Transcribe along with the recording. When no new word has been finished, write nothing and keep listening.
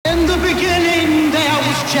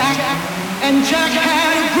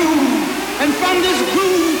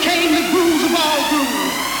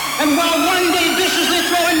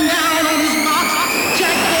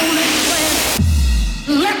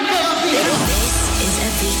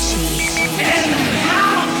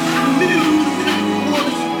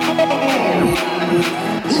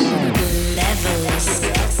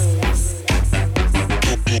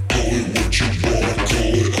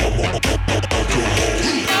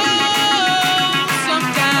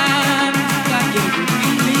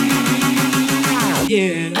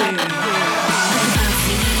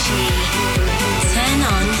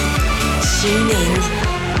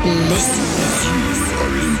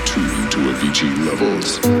Avicii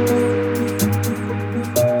Levels.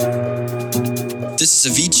 This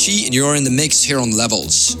is Avicii, and you're in the mix here on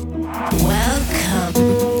Levels. Welcome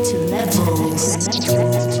to Levels.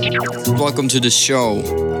 Welcome to the show.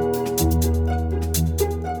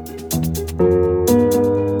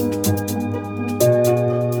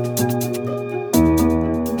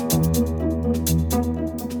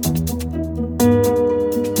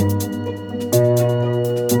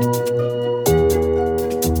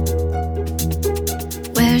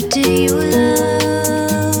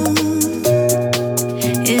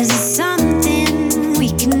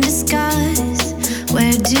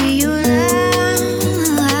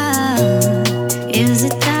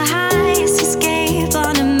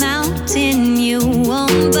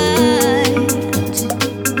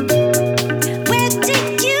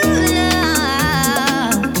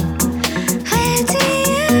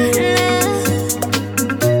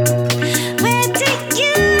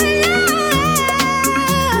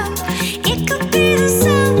 It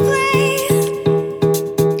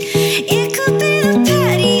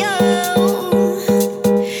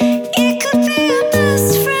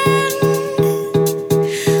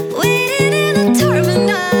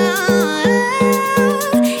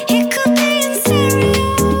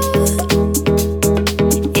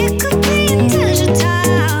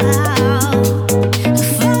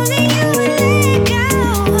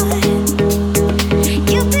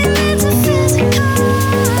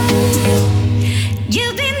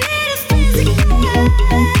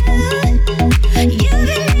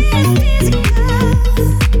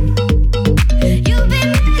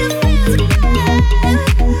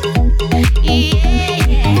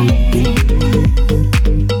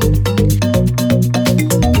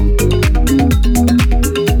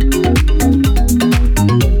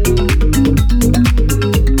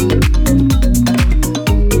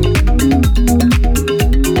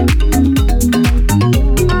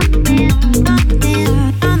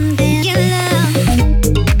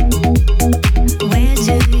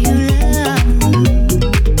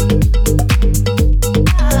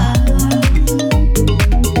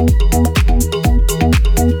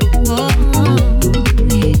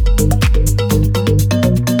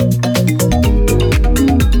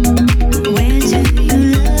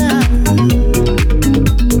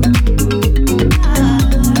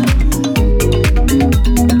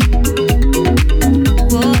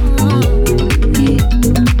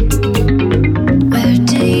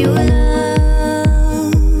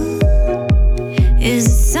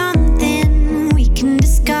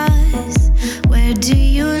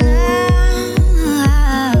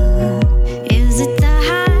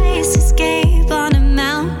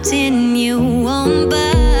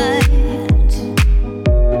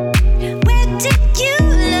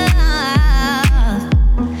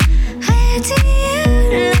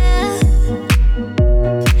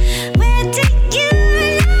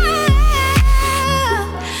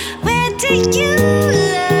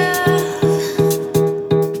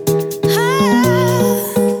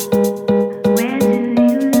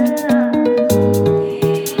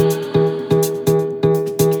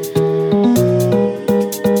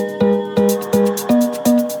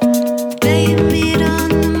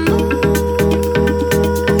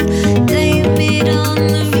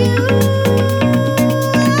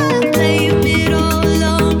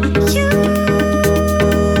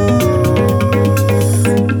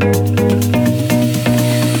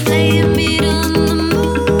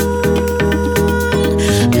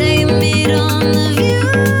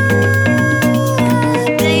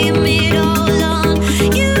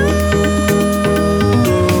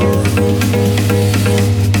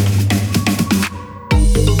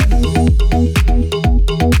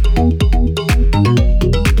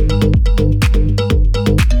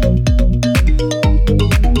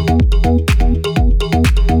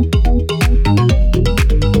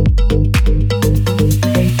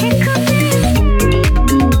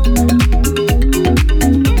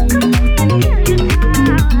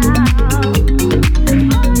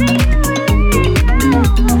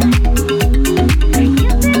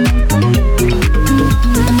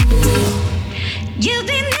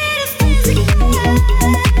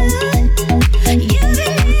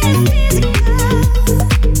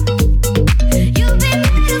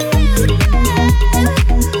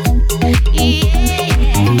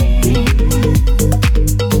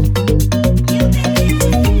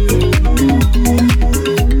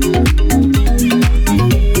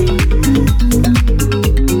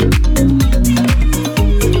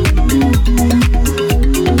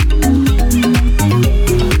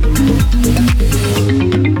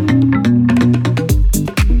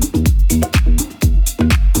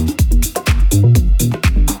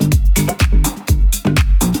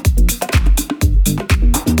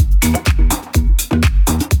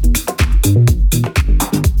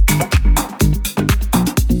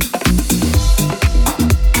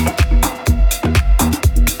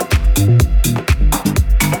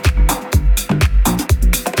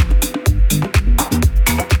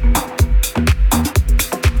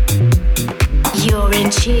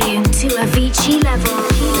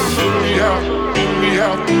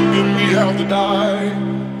to die.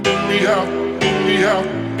 We have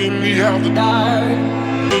to die. We have to die.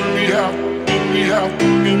 We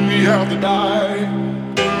have to die.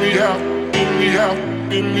 We have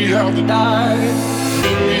to die.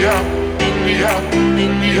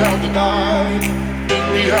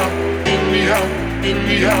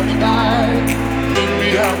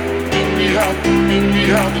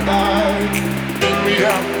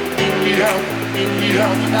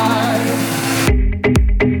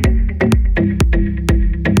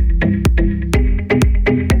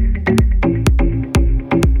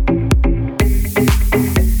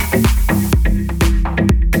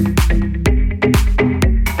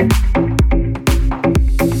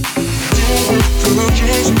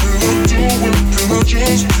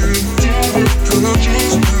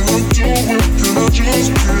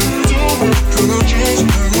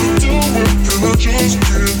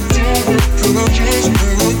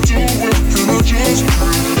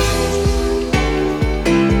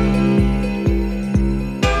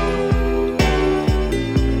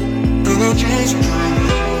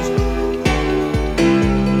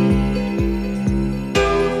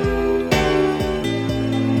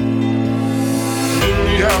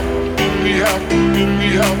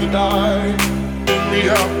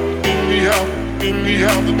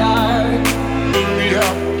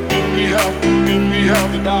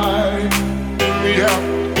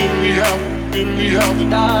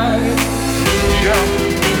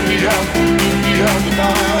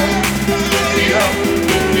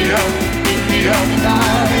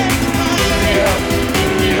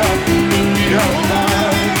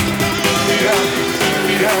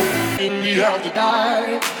 We have to die.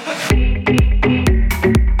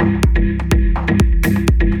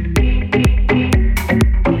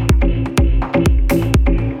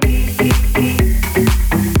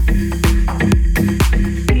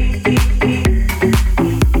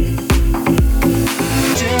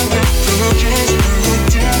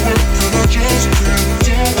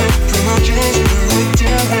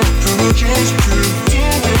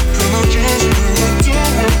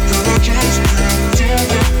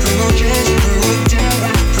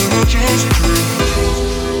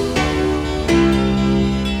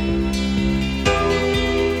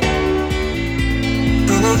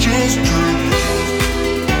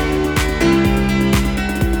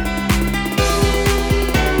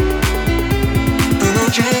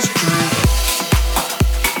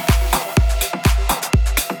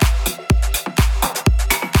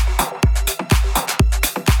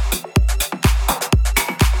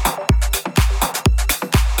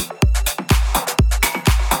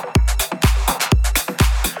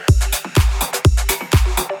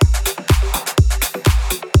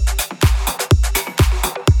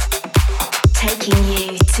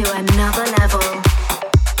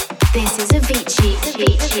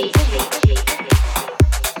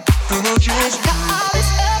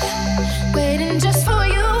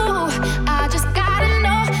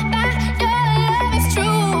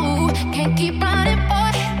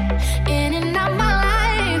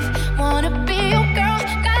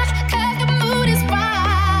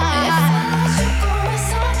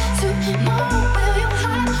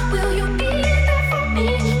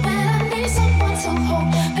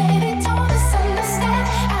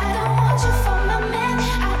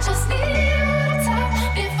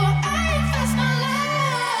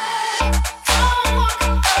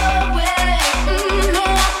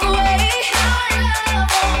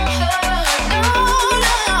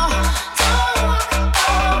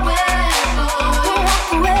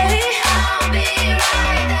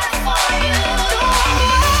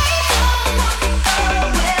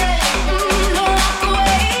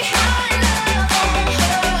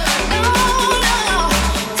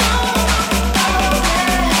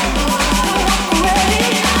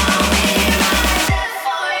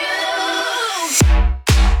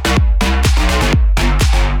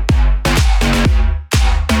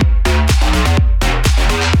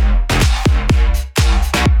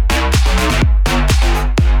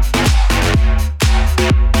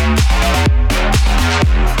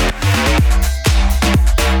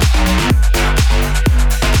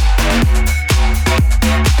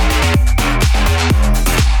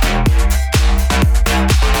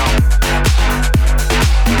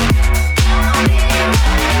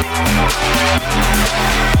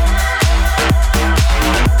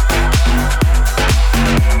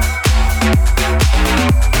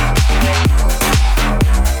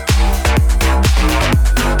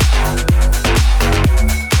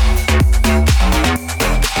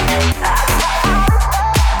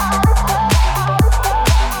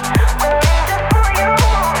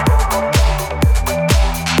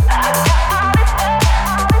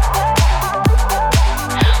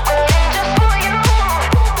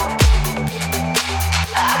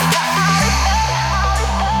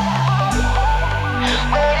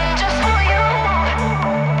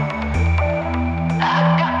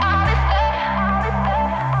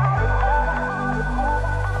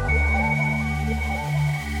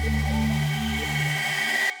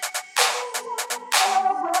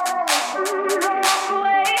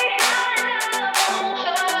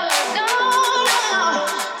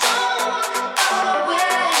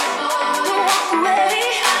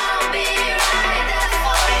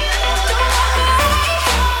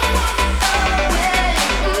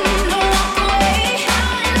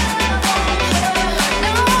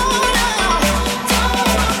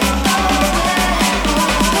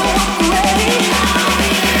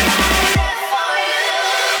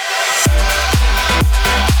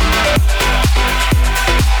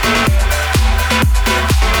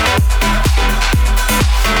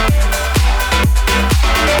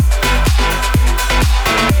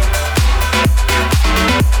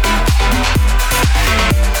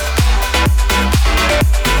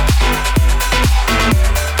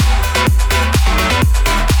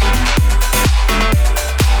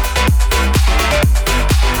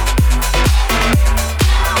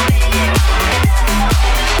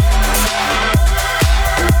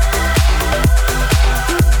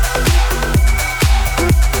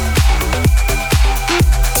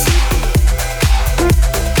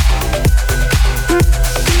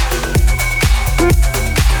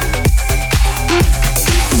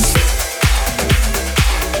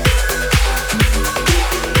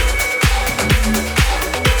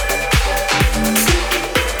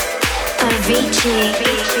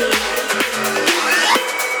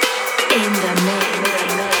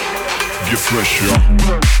 fresh, y'all.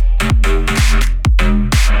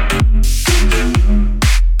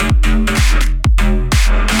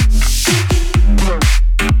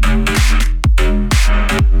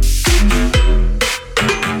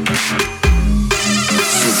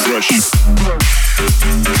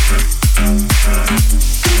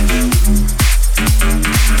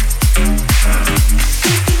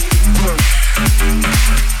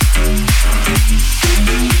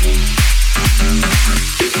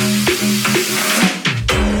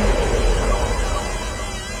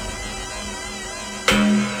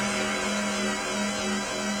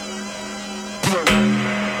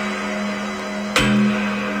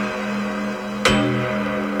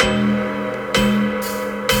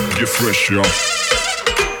 Get fresh, y'all.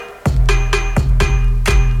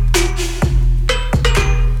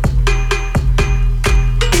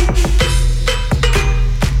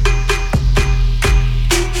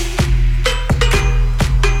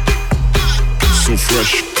 So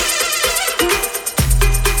fresh.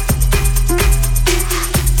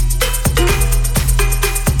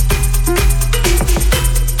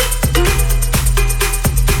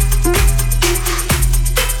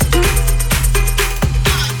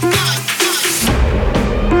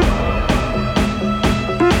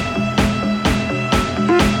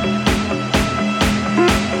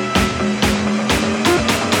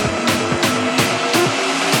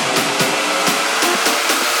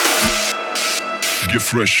 Get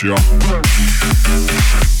fresh, y'all.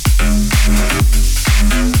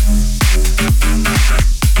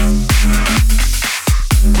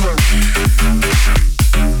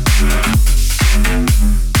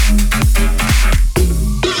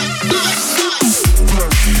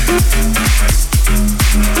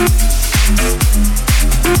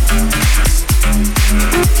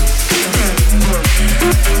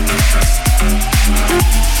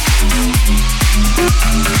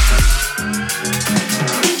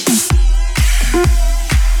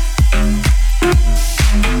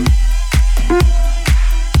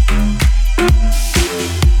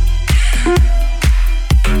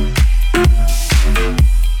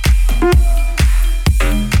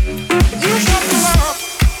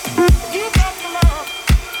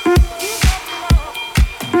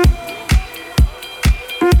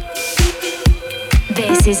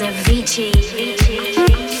 This is Avicii,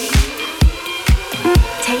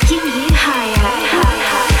 taking you higher.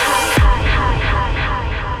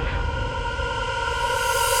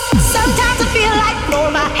 Sometimes I feel like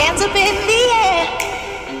throwing my hands up in the air.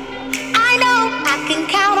 I know I can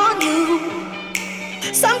count on you.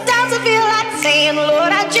 Sometimes I feel like saying,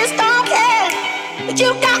 Lord, I just don't care. But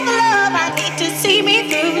you got the love I need to see me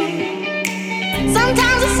through.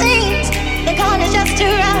 Sometimes it seems the corner's just too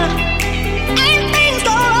rough. And things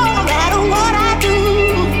go wrong no matter what I do.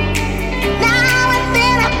 Now and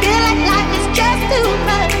then I feel like life is just too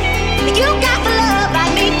much. But you got the love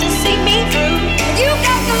I need to see me through. You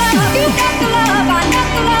got the love, you got the love, I got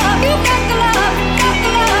the love. You got the love, got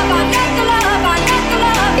the love, I got the love, I got the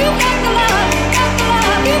love. You got the love, got the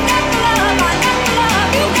love, you got the love, I got the love.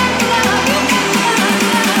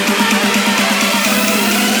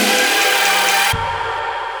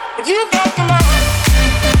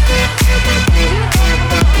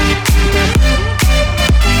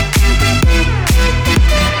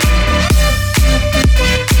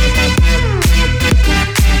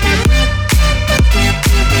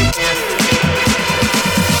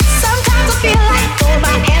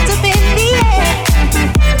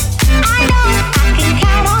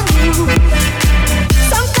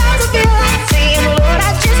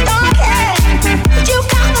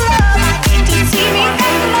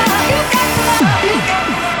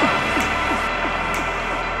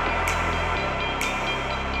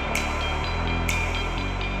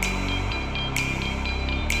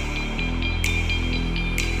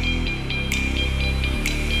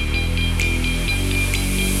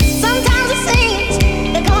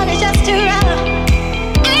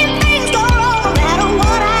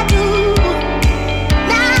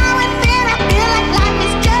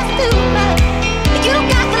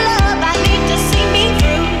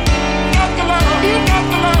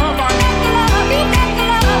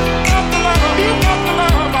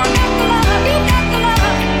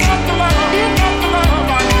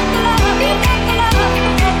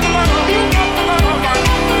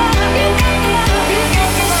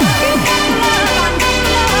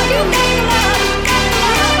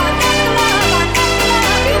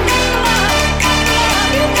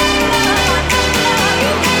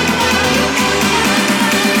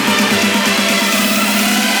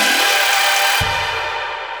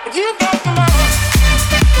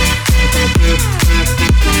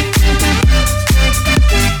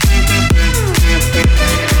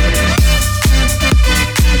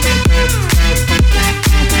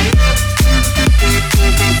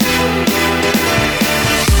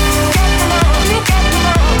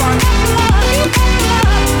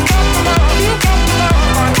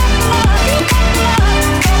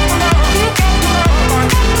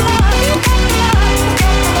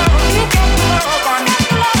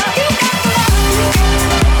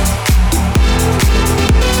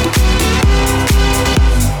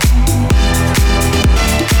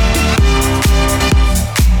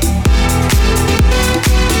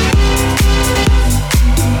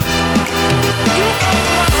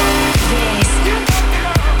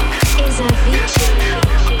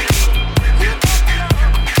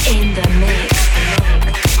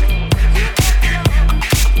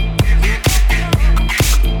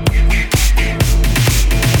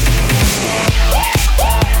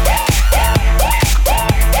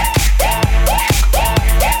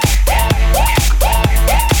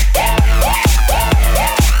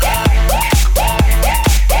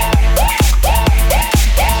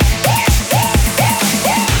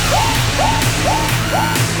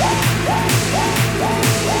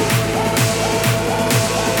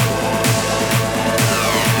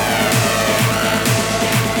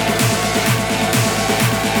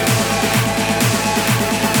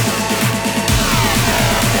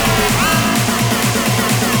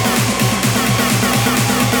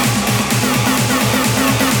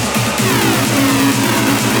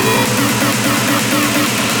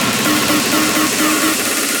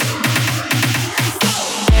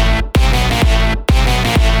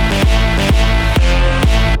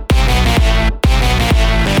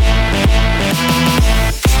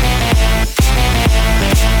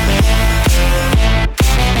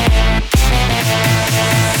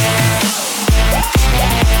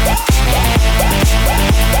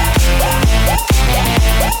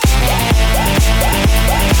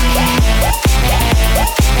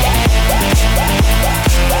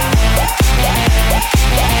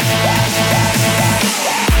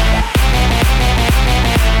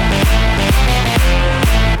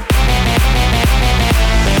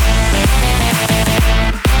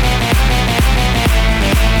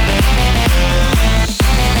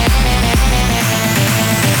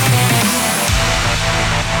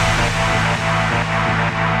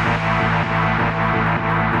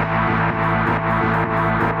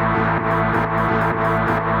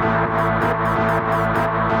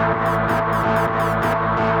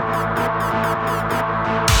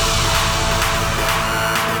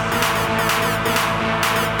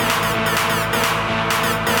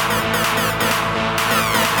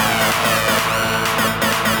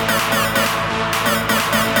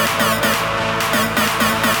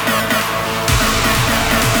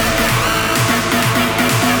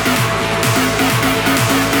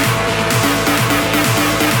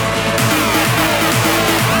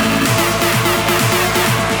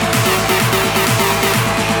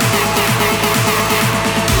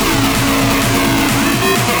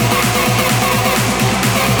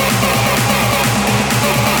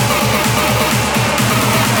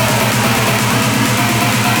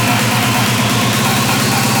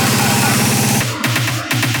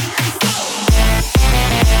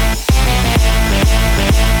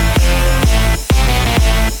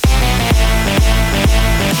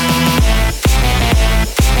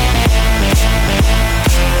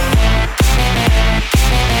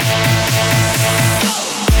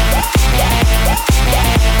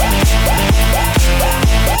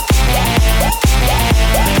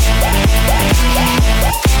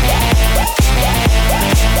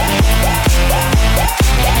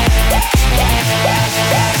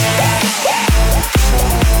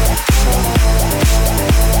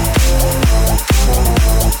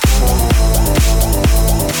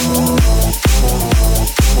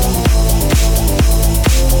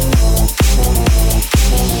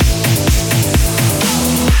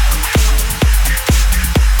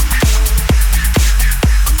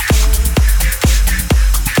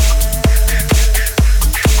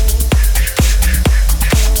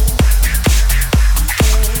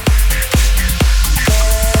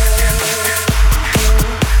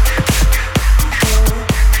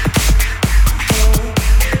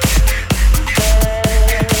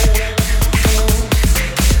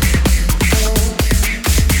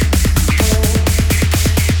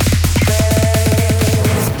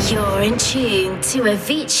 tuned to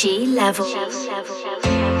Avicii levels.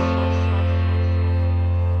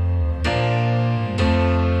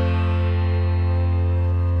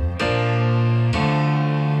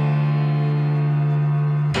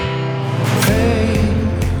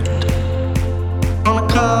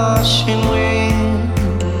 Caution wind,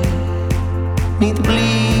 neath the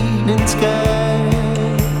bleeding sky,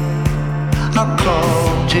 I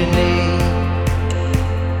called your name.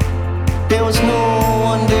 There was no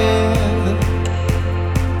one there,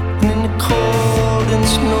 and in the cold and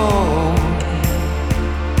snow,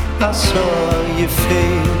 I saw your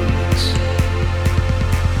face.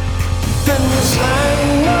 Then we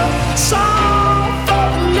sang a song for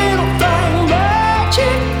the little thing,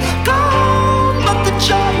 magic gone, but the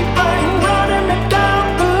joy bring running it down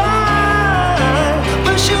the line.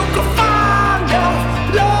 Wish you could find out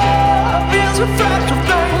love is a fragile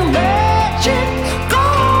thing, magic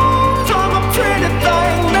gone from a pretty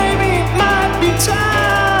thing. Maybe it might be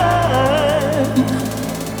time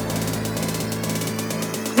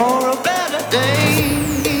for a better day.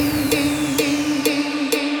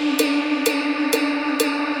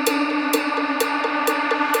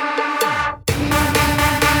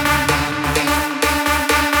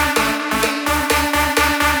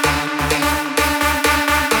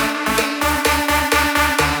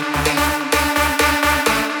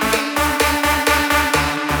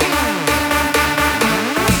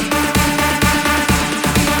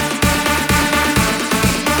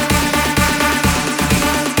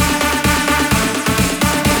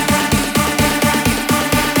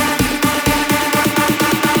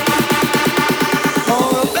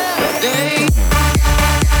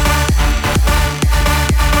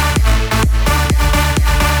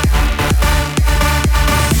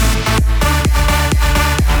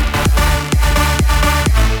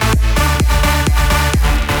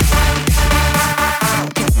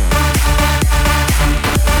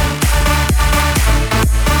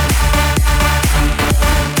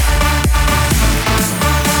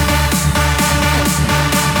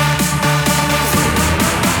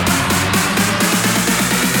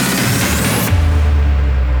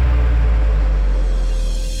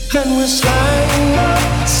 And we sang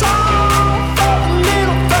a song for the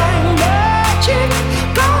little thing, magic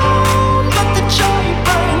gone, but the joy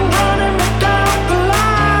bring running it down the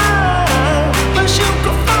line. Wish you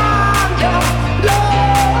could find out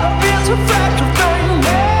love is a fragile thing,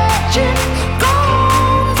 magic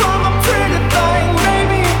gone from a pretty thing.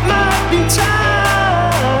 Maybe it might be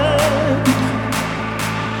time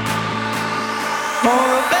for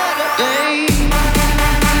a better day.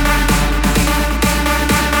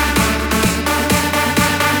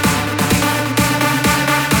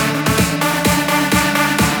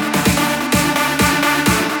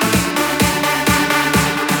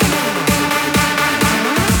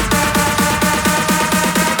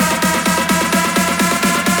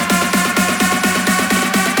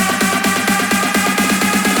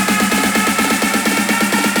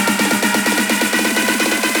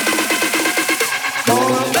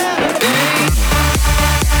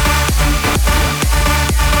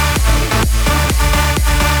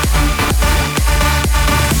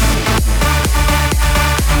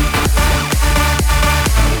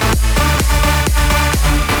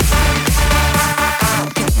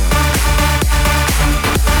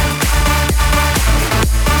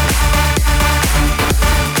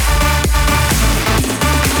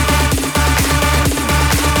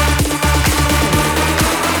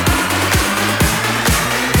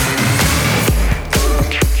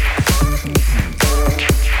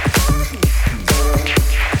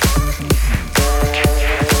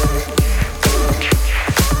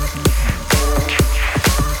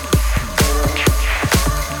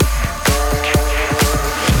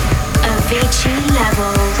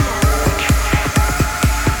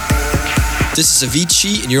 This is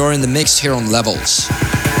Avicii, and you're in the mix here on Levels.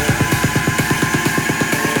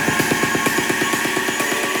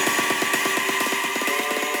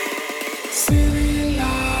 City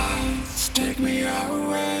lights take me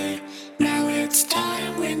away. Now it's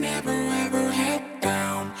time we never ever head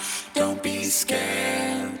down. Don't be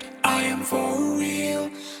scared, I am for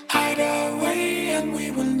real. Hide away and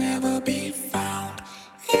we will never be found.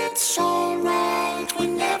 It's alright, we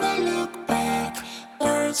never look back.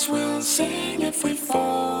 Birds will sing if we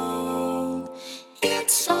fall.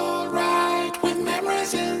 It's alright with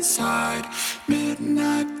memories inside.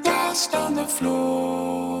 Midnight dust on the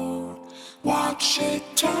floor. Watch it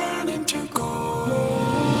turn into gold.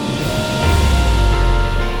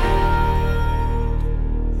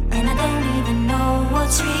 And I don't even know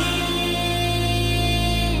what's real.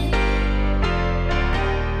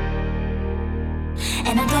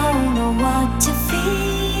 And I don't know why.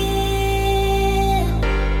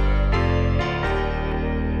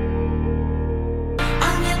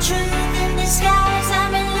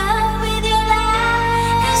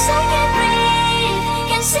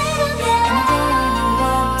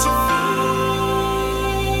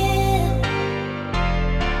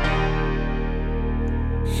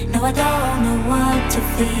 I don't know what to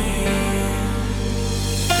feel.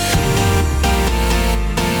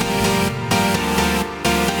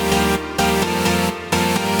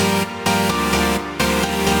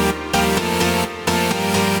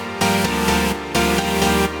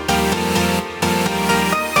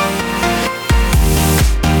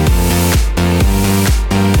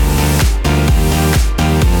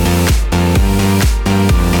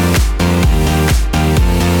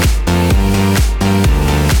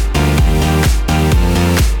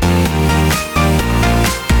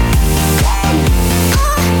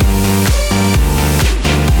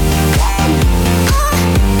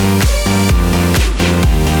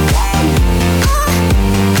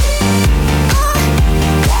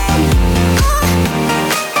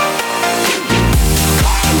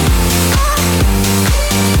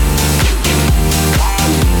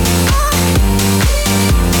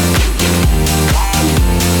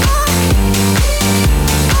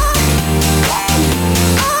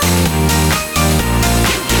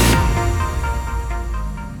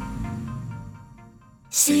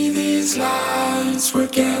 See these lights, we're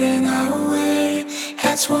getting our way.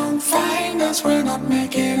 Heads won't find us, we're not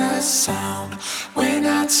making a sound. We're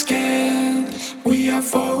not scared, we are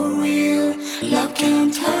for real. Love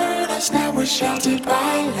can't hurt us, now we're sheltered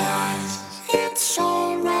by lies. It's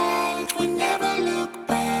alright, we never look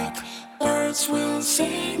back. Birds will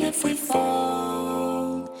sing if we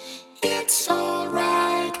fall. It's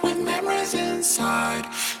alright, with memories inside.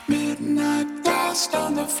 Midnight dust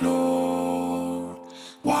on the floor.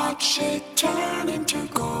 Watch it turn into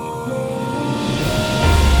gold.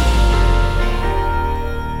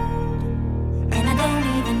 And I don't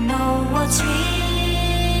even know what's real.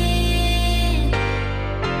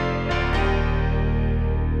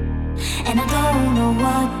 And I don't know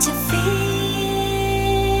what to feel.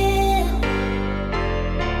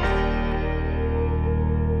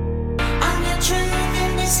 I'm your truth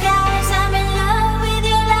in disguise. I'm in love with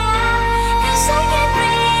your lies. 'Cause I can't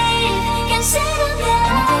breathe, can't settle down.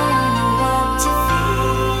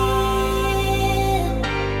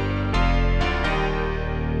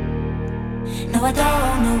 No, I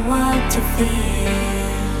don't know what to feel.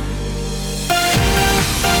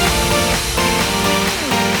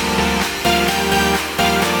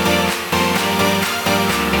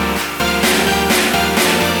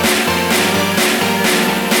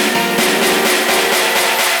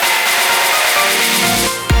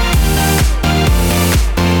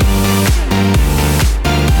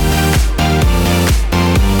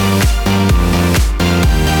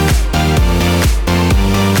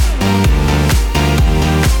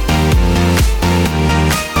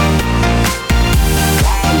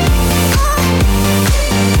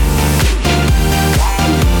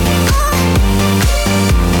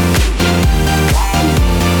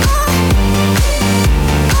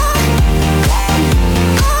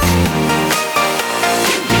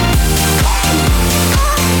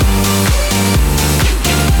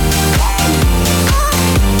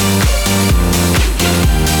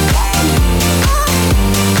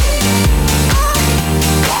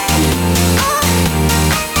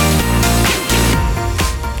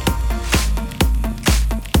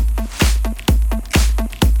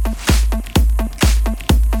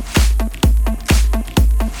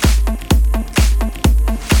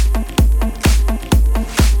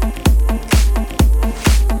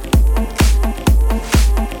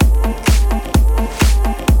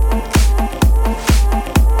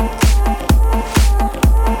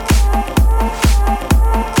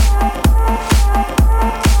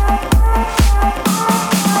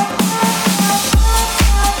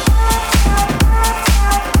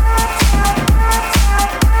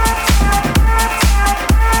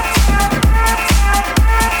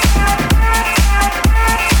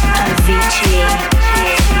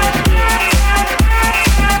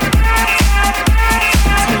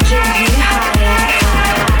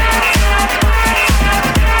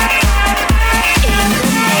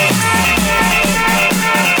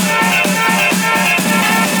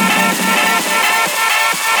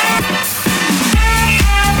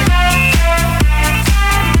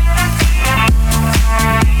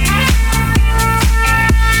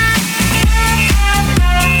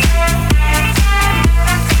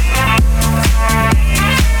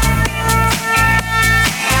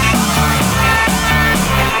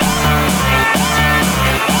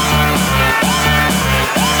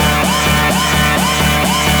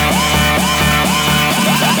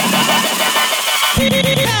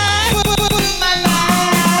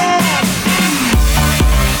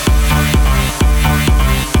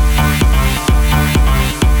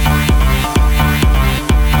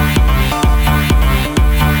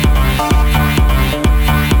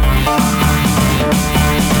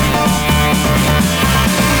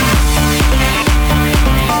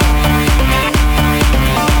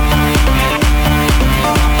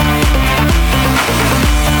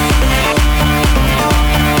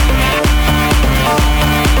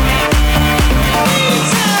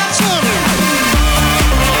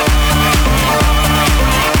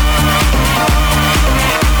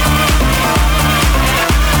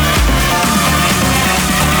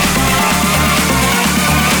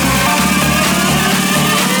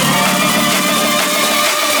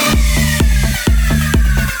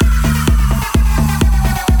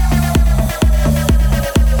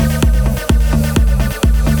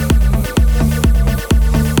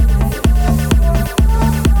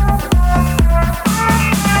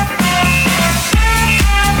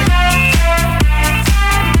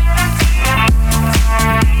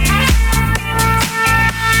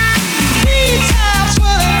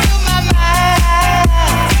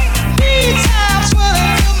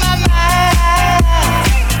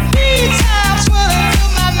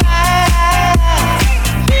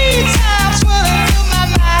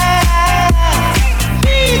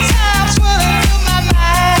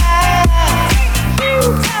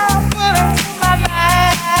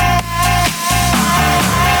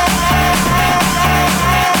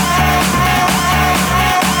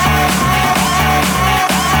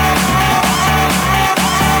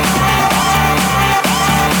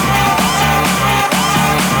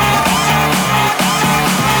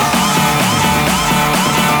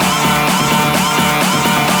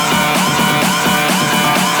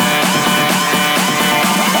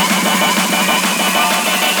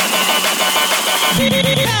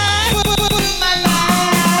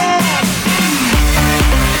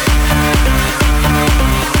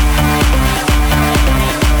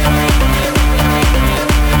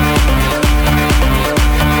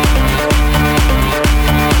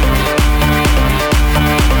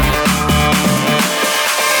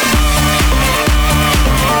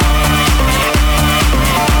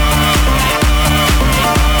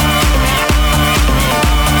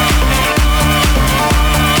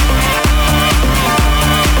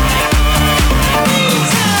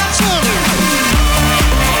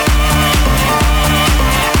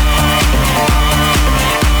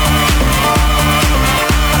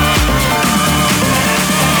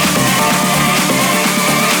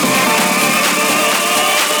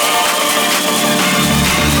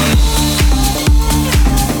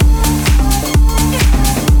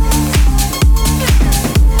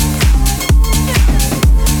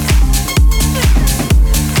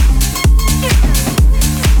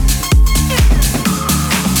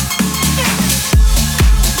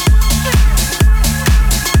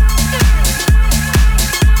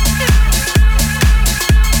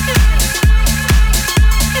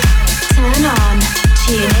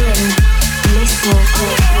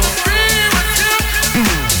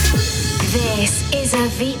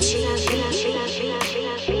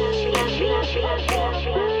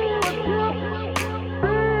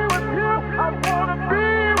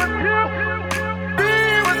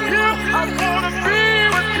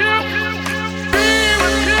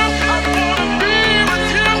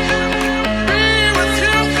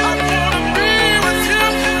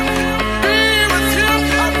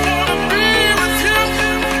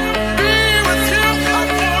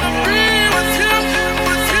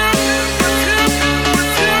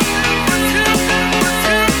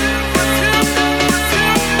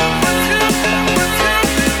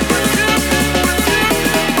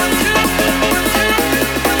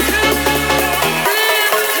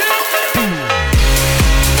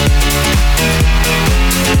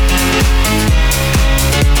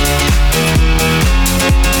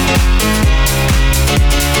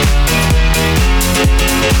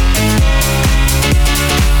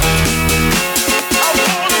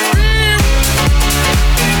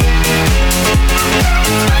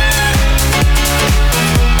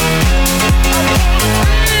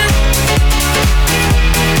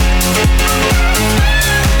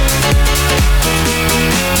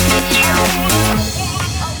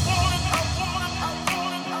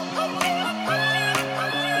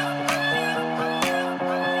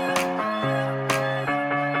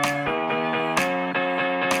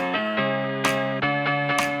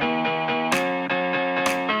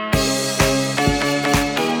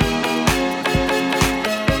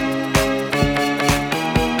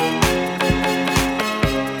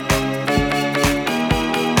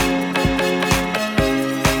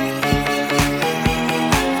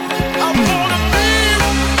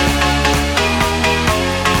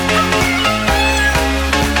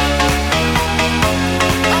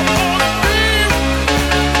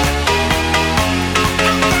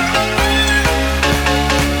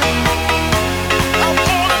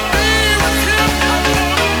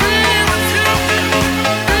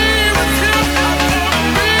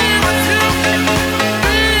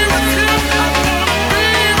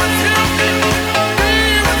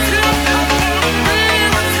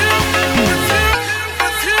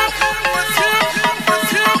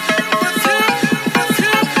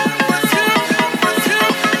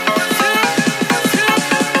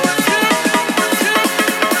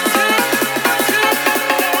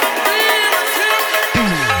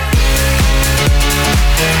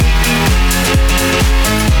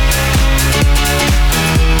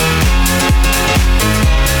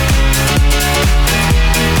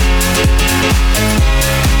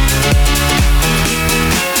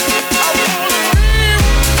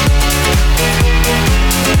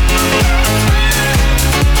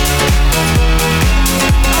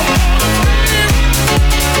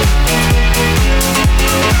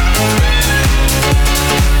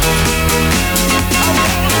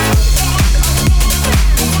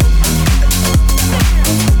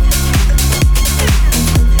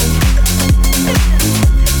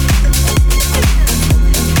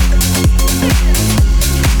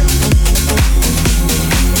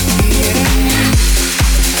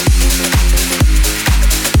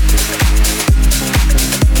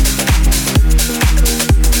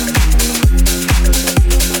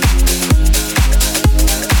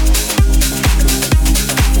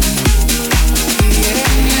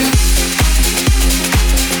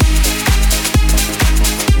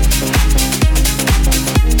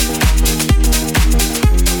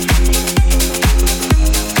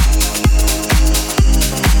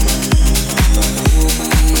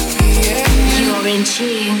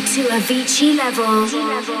 Avicii level.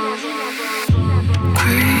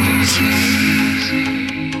 Crazy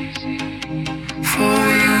for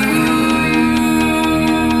you.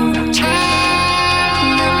 Time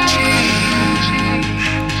never change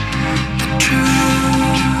the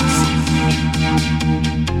truth.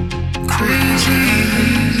 Crazy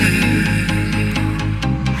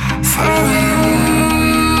for you.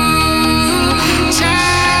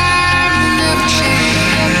 Time never change.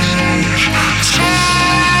 Time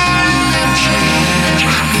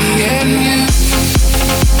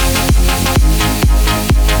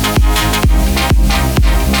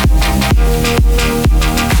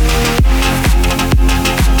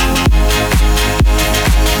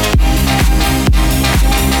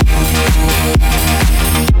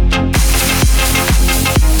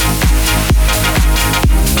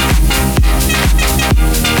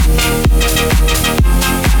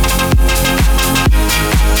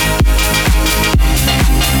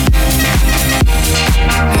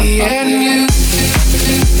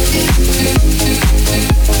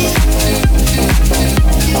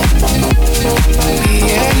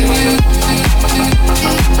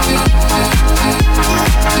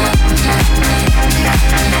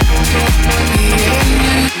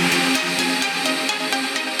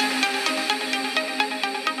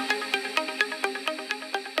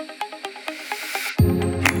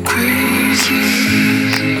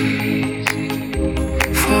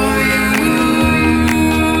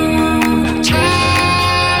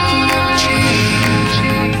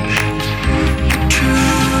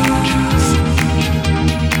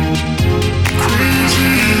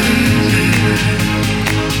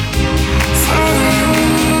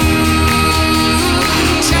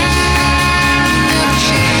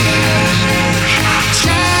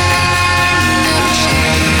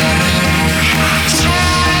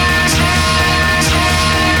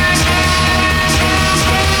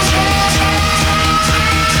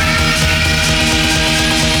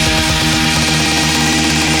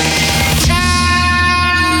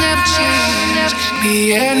never change.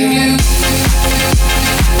 Me and you.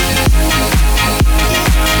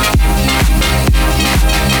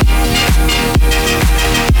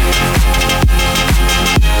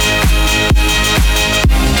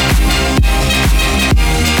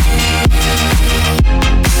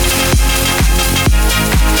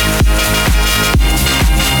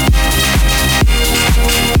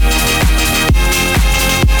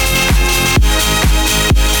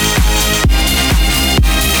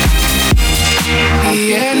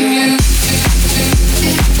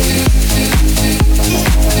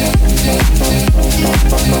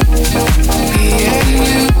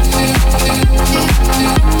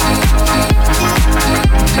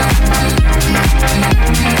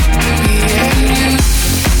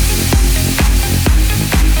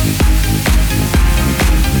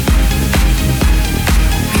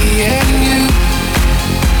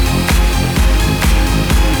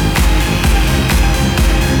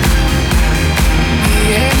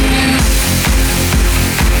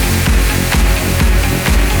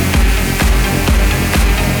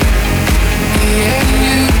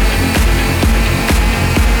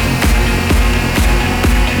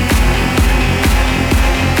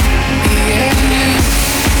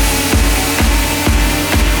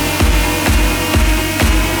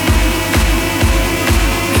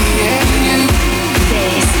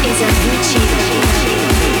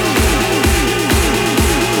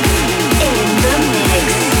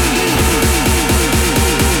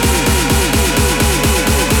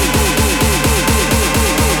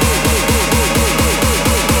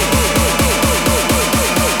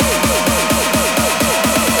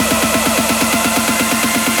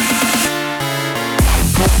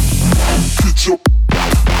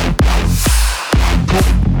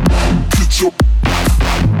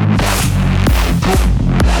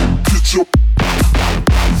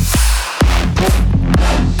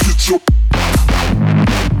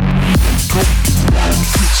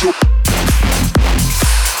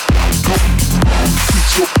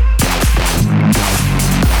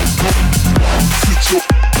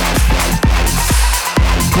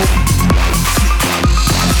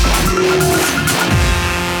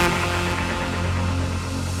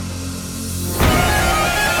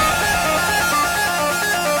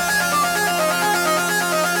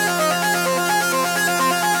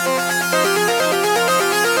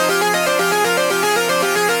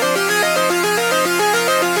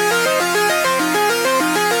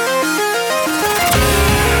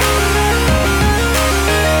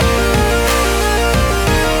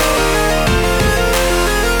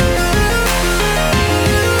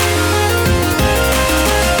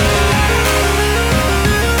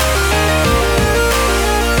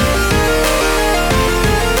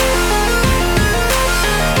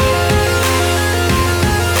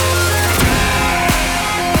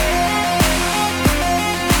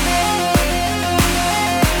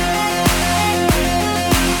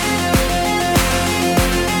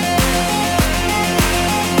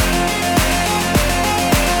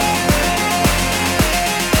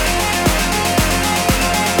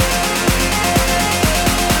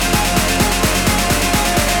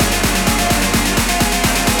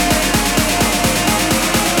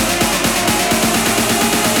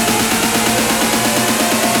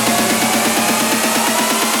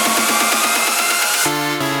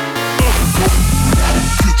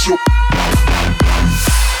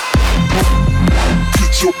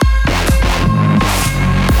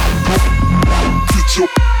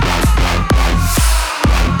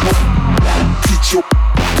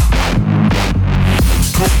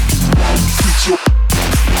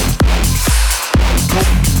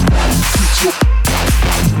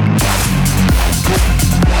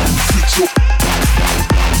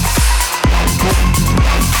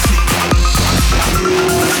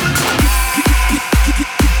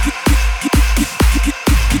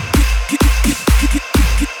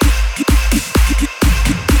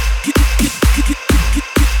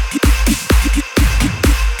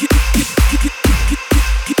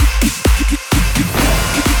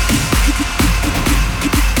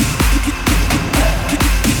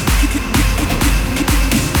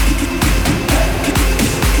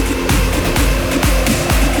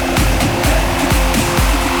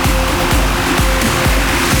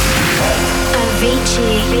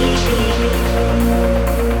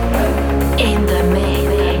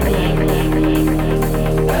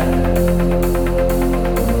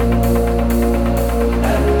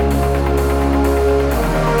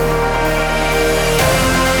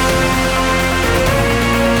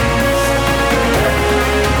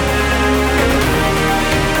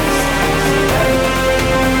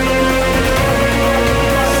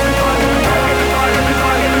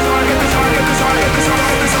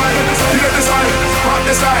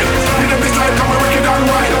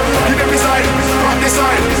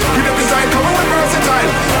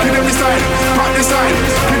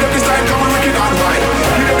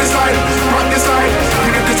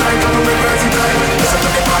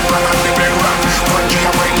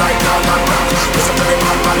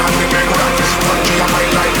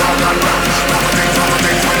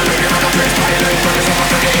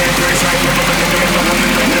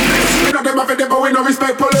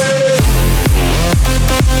 respect police.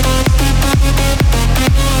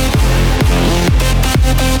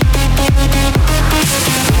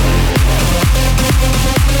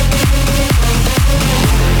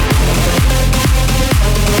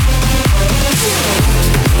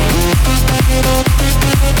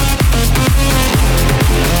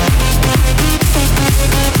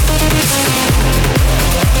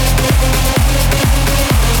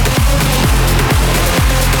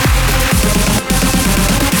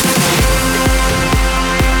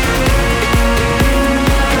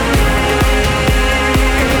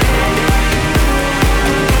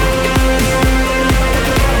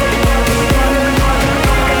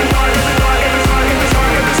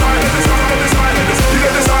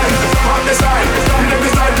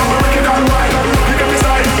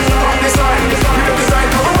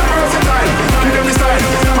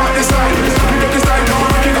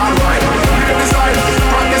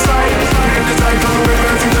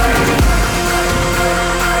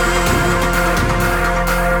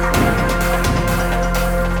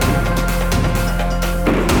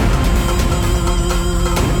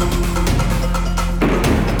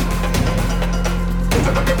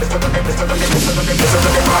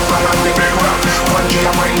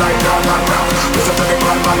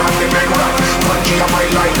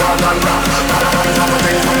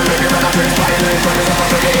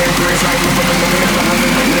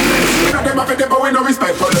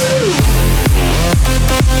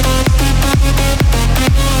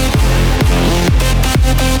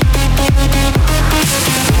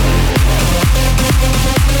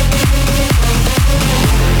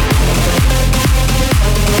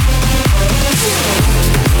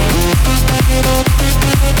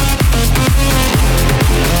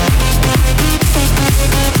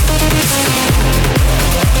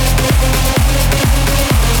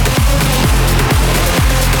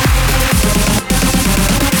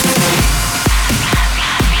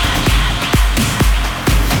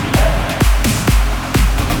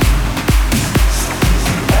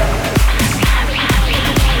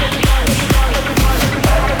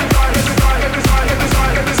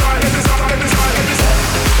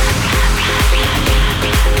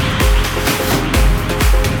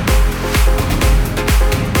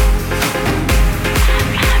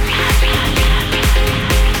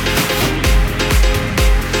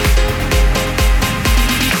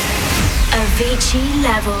 Avicii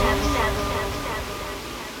level.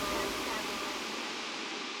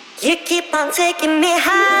 You keep on taking me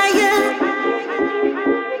higher,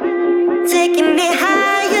 taking me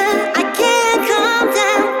higher. I can't calm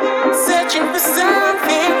down, searching for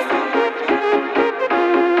something,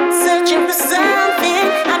 searching for something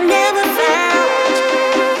I never found.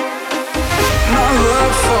 My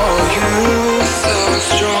love for you is so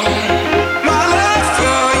strong. My love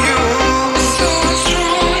for you is so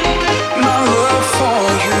strong. My love for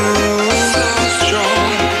you is so strong.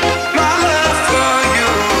 My love for you.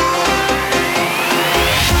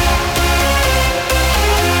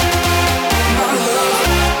 My love.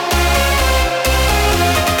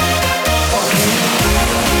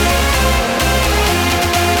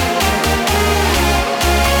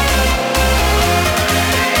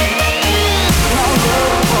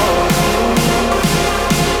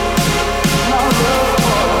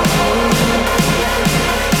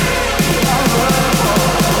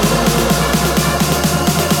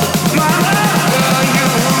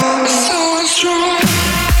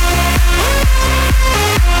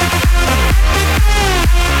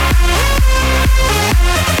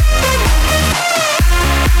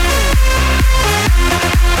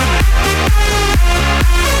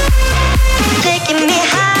 Taking me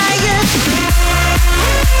higher.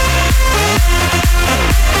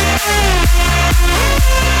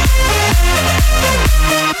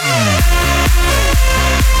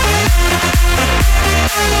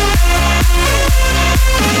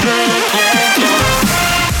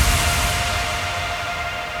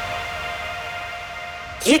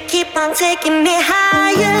 You keep on taking me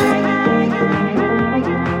higher,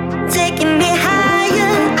 taking me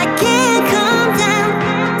higher. I can't calm down,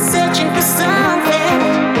 searching for something,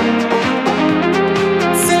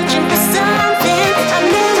 searching for something I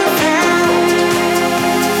never found.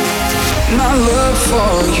 My love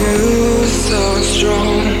for you is so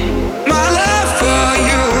strong. My love for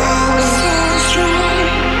you is so strong.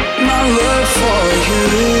 My love for you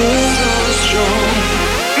is so strong.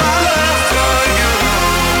 My love for you.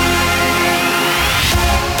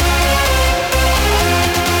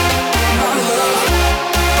 My love.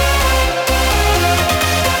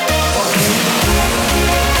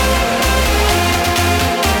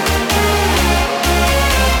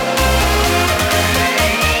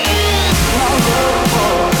 My love.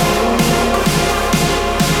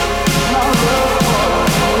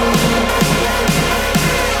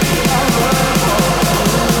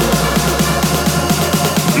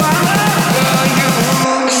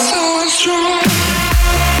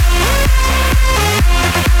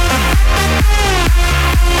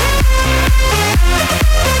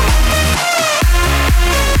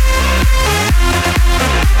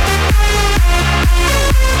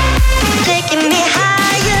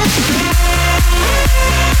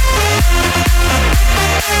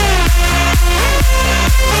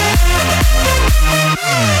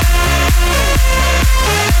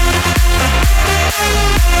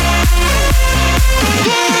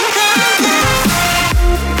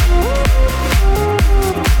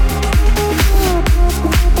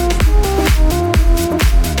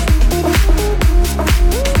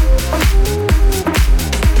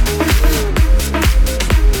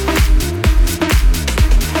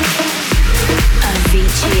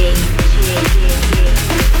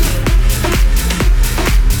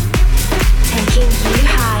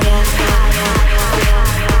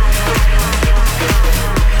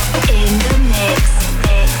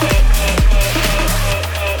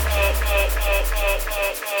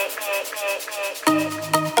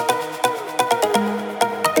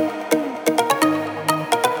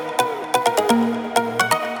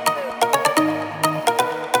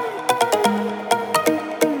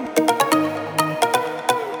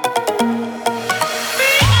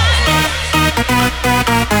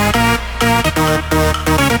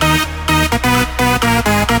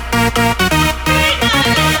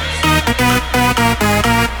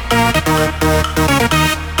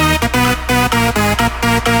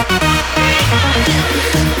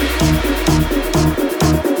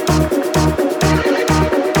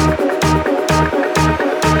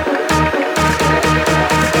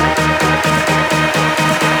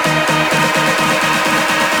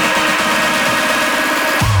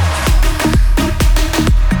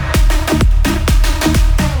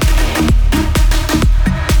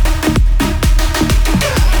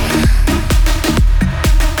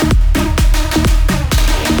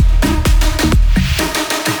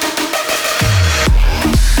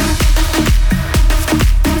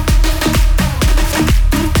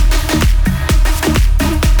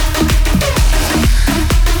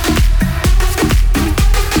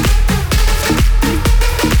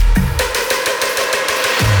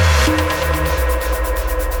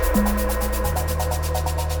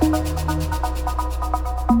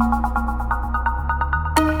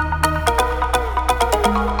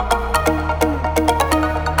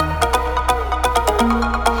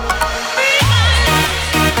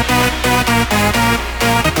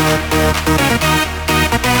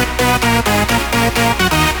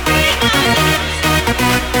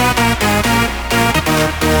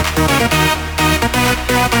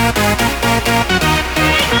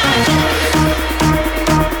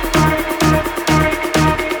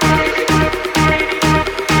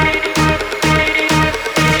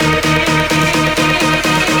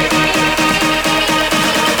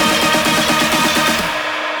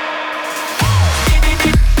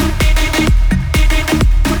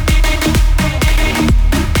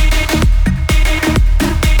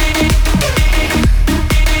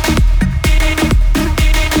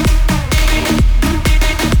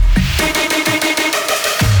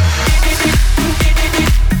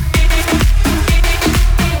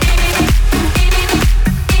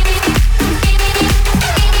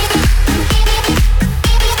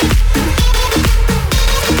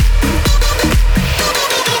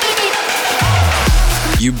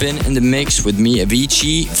 in the mix with me,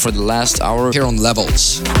 Avicii, for the last hour here on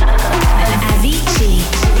Levels. Avicii.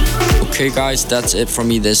 Okay guys, that's it from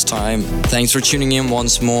me this time. Thanks for tuning in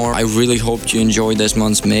once more. I really hope you enjoyed this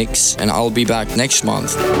month's mix, and I'll be back next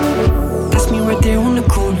month. That's me right there on the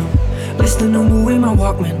corner, listening to Moo in my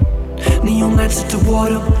Walkman. Neon lights at the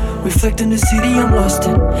water, reflecting the city I'm lost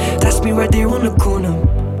in. That's me right there on the corner.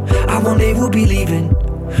 I one day will be leaving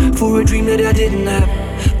for a dream that I didn't have,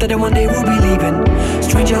 that I one day will be leaving.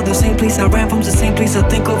 Strange how the same place I ran from's the same place I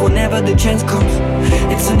think of whenever the chance comes.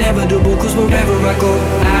 It's inevitable, cause wherever I go,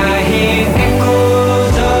 I hear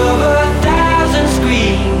echoes of 1,000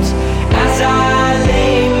 screams as I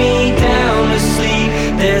lay me down to sleep.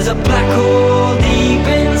 There's a black hole deep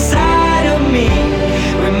inside of me,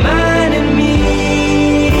 reminding me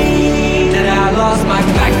that I lost my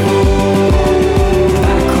backbone.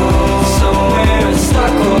 Back home, somewhere in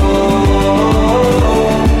Stockholm.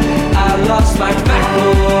 I lost my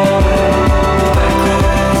backbone. Back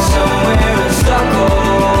home, somewhere in Stockholm.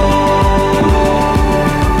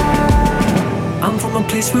 I'm from a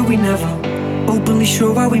place where we never openly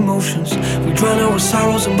show our emotions. We drown our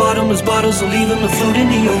sorrows in bottomless bottles and leave them to float in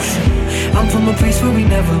the ocean. I'm from a place where we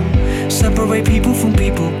never separate people from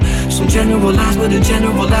people. Some generalize, but a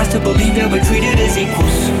generalize to believe that we're treated as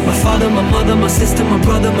equals. My father, my mother, my sister, my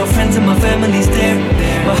brother, my friends and my family's there.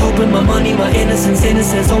 My hope and my money, my innocence,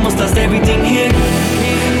 almost lost everything here.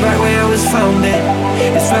 Right where I was founded,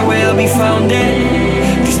 it's right where I'll be founded.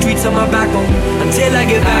 The streets are my backbone until I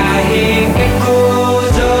get back. I hear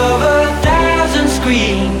echoes of 1,000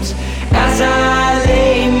 screams as I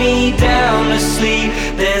lay me down to sleep.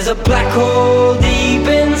 There's a black hole deep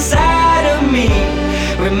inside of me,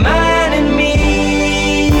 reminding me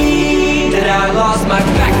that I lost my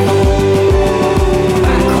backbone.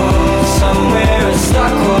 Back home, somewhere in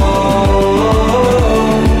Stockholm.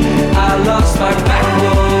 I lost my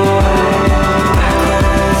backbone. Back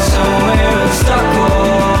home, somewhere in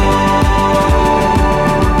Stockholm.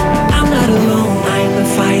 I'm not alone, I am the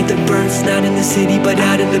fire that burns, not in the city but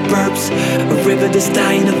out in the burbs. A river that's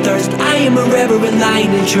dying of thirst. I am a reverend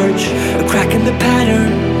lying in church, a crack in the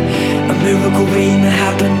pattern, a miracle waiting to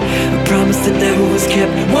happen, a promise that never was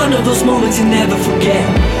kept. One of those moments you never forget.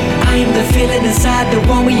 I am the feeling inside, the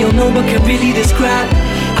one we all know but can't really describe.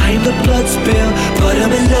 I am the blood spill, but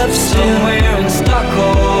I'm in love still. Somewhere in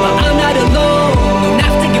Stockholm. I'm not alone, don't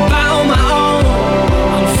have to think about